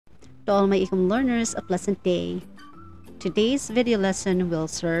To all my econ learners, a pleasant day. Today's video lesson will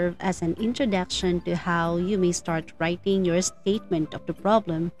serve as an introduction to how you may start writing your statement of the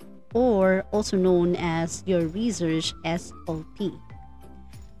problem, or also known as your Research SOP.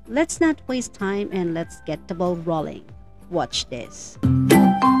 Let's not waste time and let's get the ball rolling. Watch this.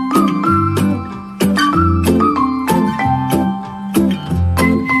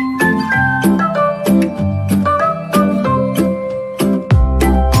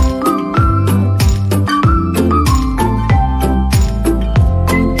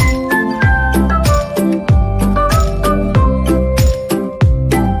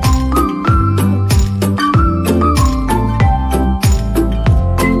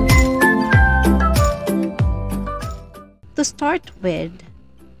 To start with,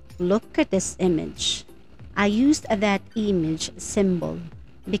 look at this image. I used that image symbol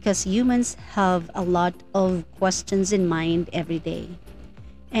because humans have a lot of questions in mind every day.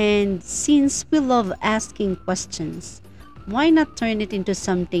 And since we love asking questions, why not turn it into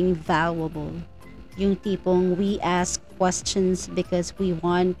something valuable? Yung tipong we ask questions because we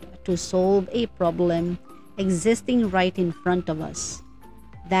want to solve a problem existing right in front of us.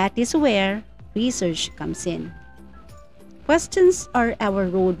 That is where research comes in. Questions are our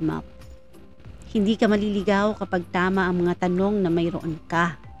roadmap. Hindi ka maliligaw kapag tama ang mga tanong na mayroon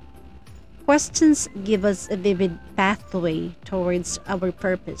ka. Questions give us a vivid pathway towards our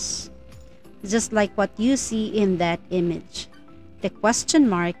purpose. Just like what you see in that image. The question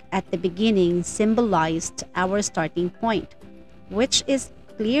mark at the beginning symbolized our starting point, which is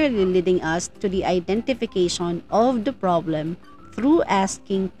clearly leading us to the identification of the problem through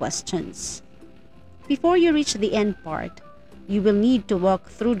asking questions. Before you reach the end part, you will need to walk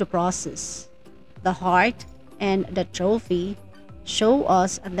through the process. The heart and the trophy show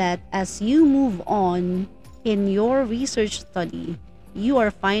us that as you move on in your research study, you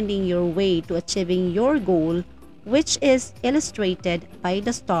are finding your way to achieving your goal, which is illustrated by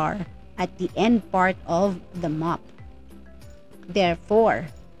the star at the end part of the map. Therefore,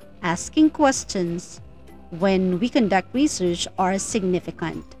 asking questions when we conduct research are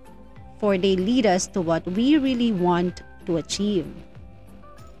significant, for they lead us to what we really want to achieve.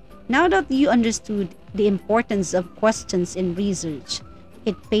 Now that you understood the importance of questions in research,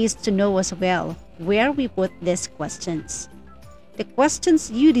 it pays to know as well where we put these questions. The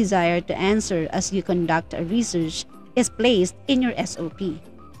questions you desire to answer as you conduct a research is placed in your SOP.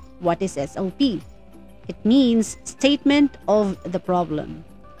 What is SOP? It means Statement of the Problem.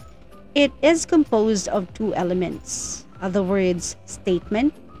 It is composed of two elements, other words,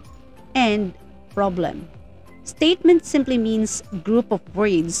 statement and problem. Statement simply means group of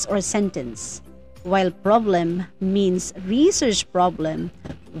words or sentence, while problem means research problem,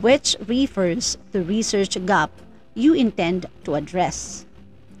 which refers to research gap you intend to address.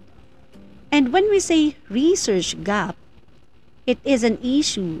 And when we say research gap, it is an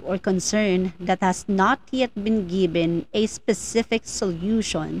issue or concern that has not yet been given a specific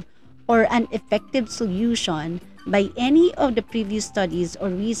solution or an effective solution by any of the previous studies or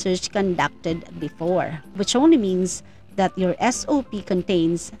research conducted before, which only means that your SOP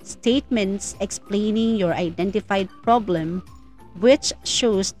contains statements explaining your identified problem, which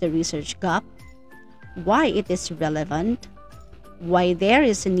shows the research gap, why it is relevant, why there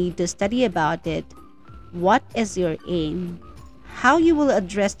is a need to study about it, what is your aim, how you will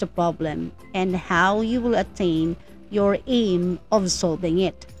address the problem, and how you will attain your aim of solving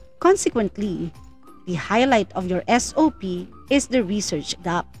it. Consequently, the highlight of your SOP is the research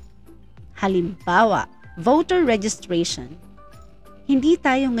gap. Halimbawa, voter registration. Hindi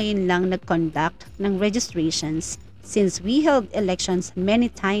tayo ngayon lang nag-conduct ng registrations since we held elections many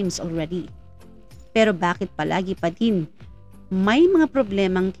times already. Pero bakit palagi pa din may mga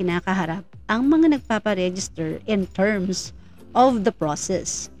problemang kinakaharap ang mga nagpaparegister in terms of the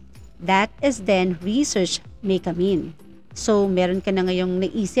process? That is then research may come in. So, meron ka na ngayong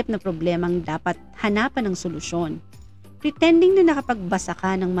naisip na problemang dapat hanapan ng solusyon. Pretending na nakapagbasa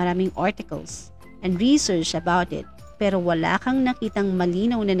ka ng maraming articles and research about it, pero wala kang nakitang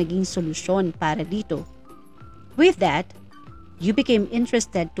malinaw na naging solusyon para dito. With that, you became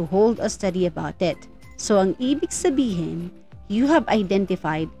interested to hold a study about it. So, ang ibig sabihin, you have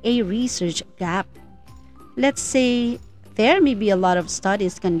identified a research gap. Let's say, there may be a lot of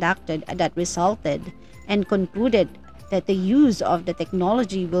studies conducted that resulted and concluded that the use of the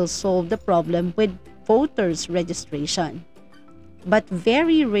technology will solve the problem with voters registration. But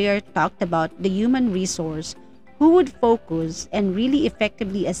very rare talked about the human resource who would focus and really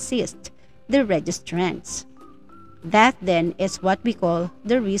effectively assist the registrants. That then is what we call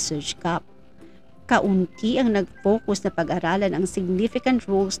the research gap. kaunti ang nag-focus na pag-aralan ang significant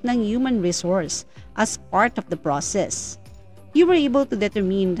roles ng human resource as part of the process. You were able to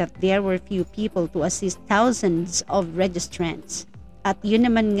determine that there were few people to assist thousands of registrants. At yun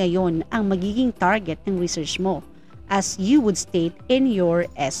naman ngayon ang magiging target ng research mo, as you would state in your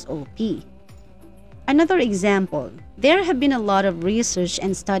SOP. Another example, there have been a lot of research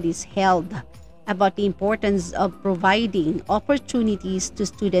and studies held about the importance of providing opportunities to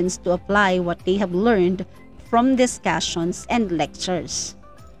students to apply what they have learned from discussions and lectures.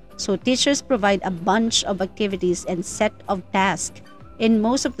 So teachers provide a bunch of activities and set of tasks in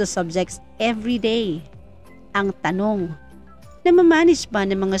most of the subjects every day. Ang tanong, namamanage ba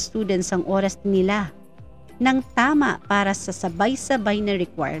ng mga students ang oras nila ng tama para sa sabay-sabay na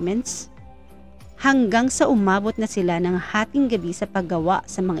requirements? Hanggang sa umabot na sila ng hating gabi sa paggawa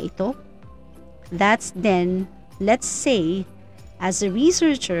sa mga ito? That's then, let's say, as a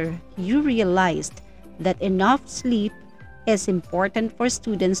researcher, you realized that enough sleep is important for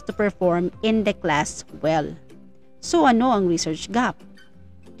students to perform in the class well. So ano ang research gap?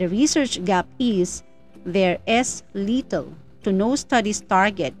 The research gap is there is little to no studies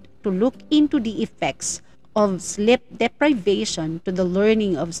target to look into the effects of sleep deprivation to the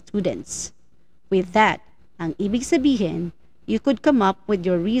learning of students. With that, ang ibig sabihin, you could come up with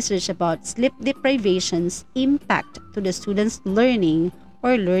your research about sleep deprivation's impact to the students' learning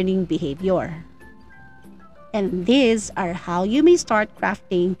or learning behavior. And these are how you may start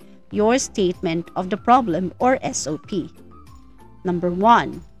crafting your statement of the problem or SOP. Number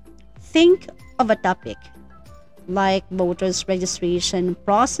 1, think of a topic like voters' registration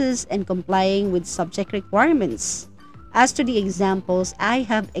process and complying with subject requirements, as to the examples I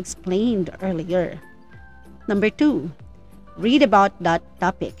have explained earlier. Number 2, read about that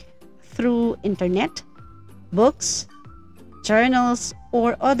topic through internet, books, journals,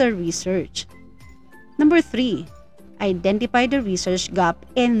 or other research. Number 3, identify the research gap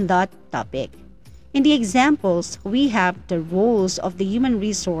in that topic. In the examples, we have the roles of the human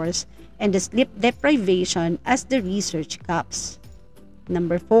resource and the sleep deprivation as the research gaps.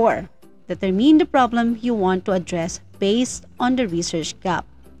 Number 4, determine the problem you want to address based on the research gap.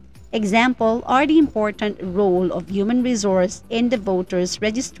 Example are the important role of human resource in the voters'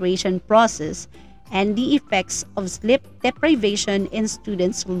 registration process and the effects of sleep deprivation in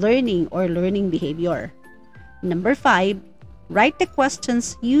students' learning or learning behavior. Number 5, write the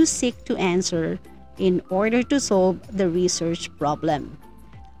questions you seek to answer in order to solve the research problem.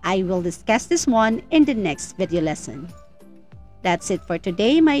 I will discuss this one in the next video lesson. That's it for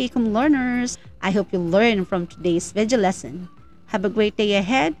today, my Ecom learners. I hope you learned from today's video lesson. Have a great day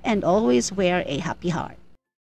ahead and always wear a happy heart.